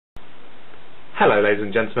Hello ladies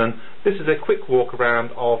and gentlemen, this is a quick walk around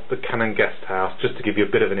of the Cannon Guest House just to give you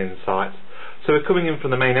a bit of an insight. So we're coming in from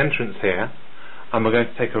the main entrance here and we're going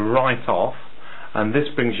to take a right off, and this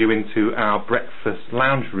brings you into our breakfast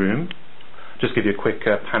lounge room. Just give you a quick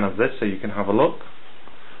pan of this so you can have a look.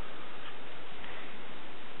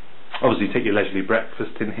 Obviously take your leisurely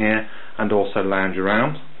breakfast in here and also lounge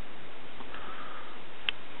around.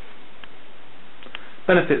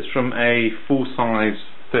 Benefits from a full-size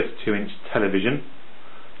 32-inch television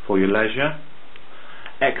for your leisure.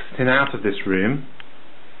 Exiting out of this room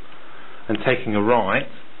and taking a right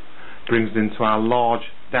brings us into our large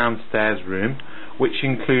downstairs room, which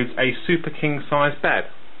includes a super king size bed.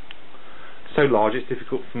 So large it's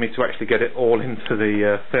difficult for me to actually get it all into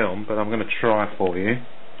the film, but I'm going to try for you.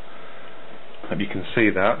 Hope you can see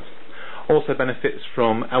that. Also benefits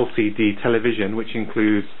from LCD television, which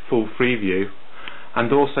includes full free view,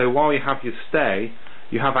 and also while you have your stay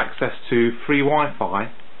you have access to free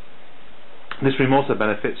Wi-Fi. This room also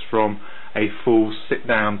benefits from a full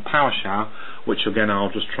sit-down power shower, which again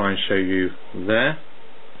I'll just try and show you there.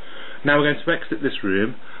 Now we're going to exit this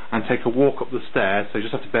room and take a walk up the stairs, so you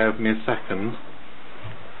just have to bear with me a second.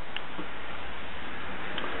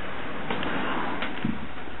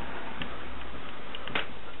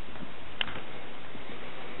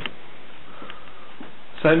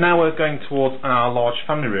 So now we're going towards our large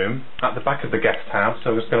family room at the back of the guest house,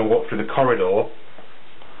 so we're just going to walk through the corridor.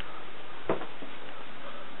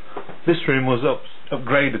 This room was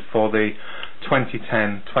upgraded for the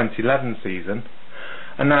 2010-2011 season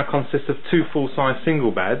and now consists of two full-size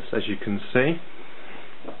single beds, as you can see,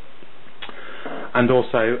 and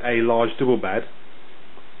also a large double bed.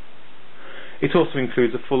 It also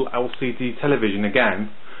includes a full LCD television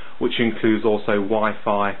again, which includes also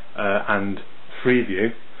Wi-Fi and Freeview,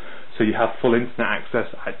 so you have full internet access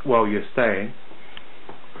while you're staying.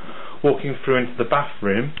 Walking through into the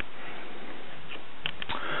bathroom,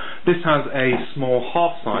 this has a small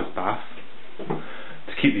half-size bath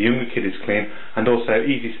to keep the younger kiddies clean, and also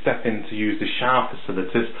easy step in to use the shower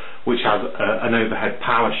facilities, which has an overhead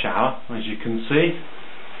power shower, as you can see.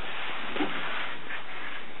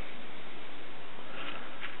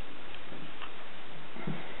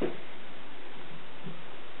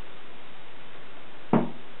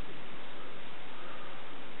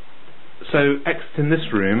 So exiting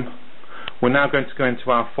this room, we're now going to go into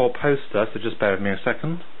our four-poster, so just bear with me a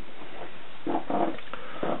second.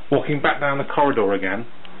 Walking back down the corridor again,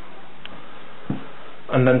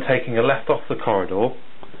 and then taking a left off the corridor,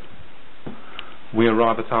 we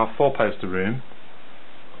arrive at our four-poster room,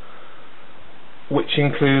 which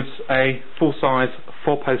includes a full-size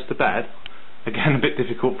four-poster bed. Again, a bit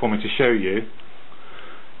difficult for me to show you.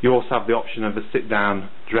 You also have the option of a sit-down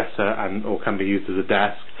dresser, or can be used as a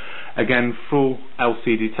desk. Again, full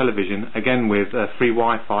LCD television, again with free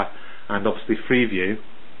Wi-Fi and obviously free view.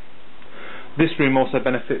 This room also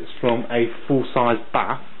benefits from a full-size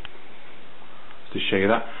bath, to show you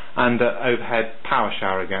that, and overhead power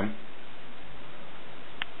shower again.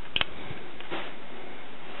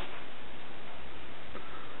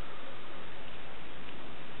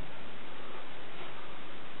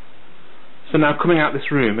 So now coming out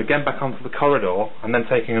this room, again back onto the corridor, and then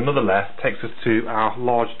taking another left takes us to our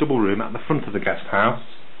large double room at the front of the guest house.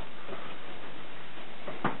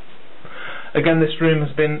 Again, this room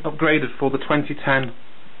has been upgraded for the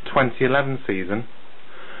 2010-2011 season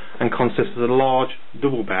and consists of a large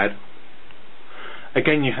double bed.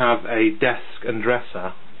 Again, you have a desk and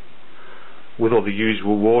dresser with all the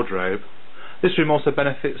usual wardrobe. This room also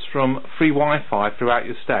benefits from free Wi-Fi throughout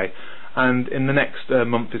your stay, and in the next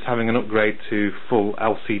month is having an upgrade to full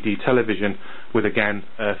LCD television with again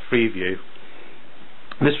free view.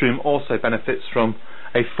 This room also benefits from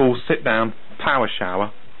a full sit-down power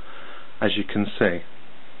shower, as you can see.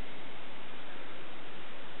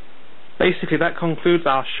 Basically that concludes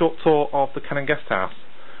our short tour of the Cannon Guest House.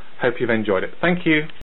 Hope you've enjoyed it. Thank you.